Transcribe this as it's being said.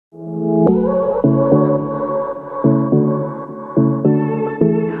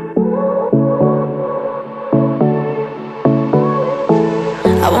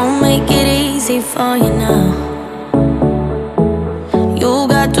for you now. You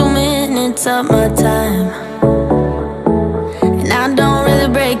got 2 minutes of my time, and I don't really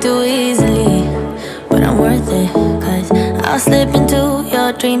break too easily, but I'm worth it, 'cause I'll slip into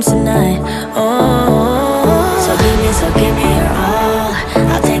your dreams tonight. Oh, so give me your all.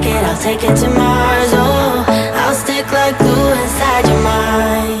 I'll take it to Mars. Oh, I'll stick like glue inside your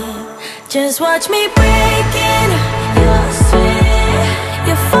mind. Just watch me breaking your sweat.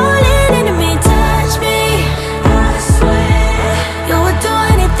 You're falling into me, touch me. I swear you would do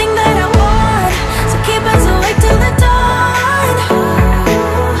anything that I want, so keep us awake till the dawn.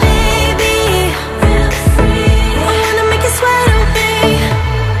 Baby, feel free. I wanna make you sweat on me.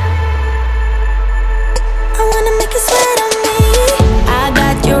 I wanna make you sweat on me. I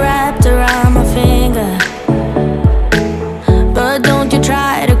got you wrapped around my finger, but don't you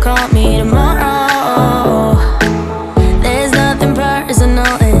try to call me tomorrow. There's nothing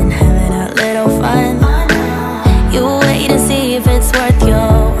personal in having a little fun. You wait and see if it's worth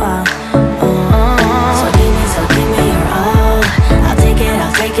your while. So give me your all. I'll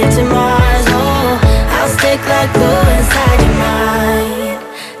take it to Mars. Oh, I'll stick like glue inside your mind.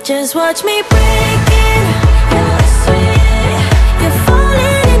 Just watch me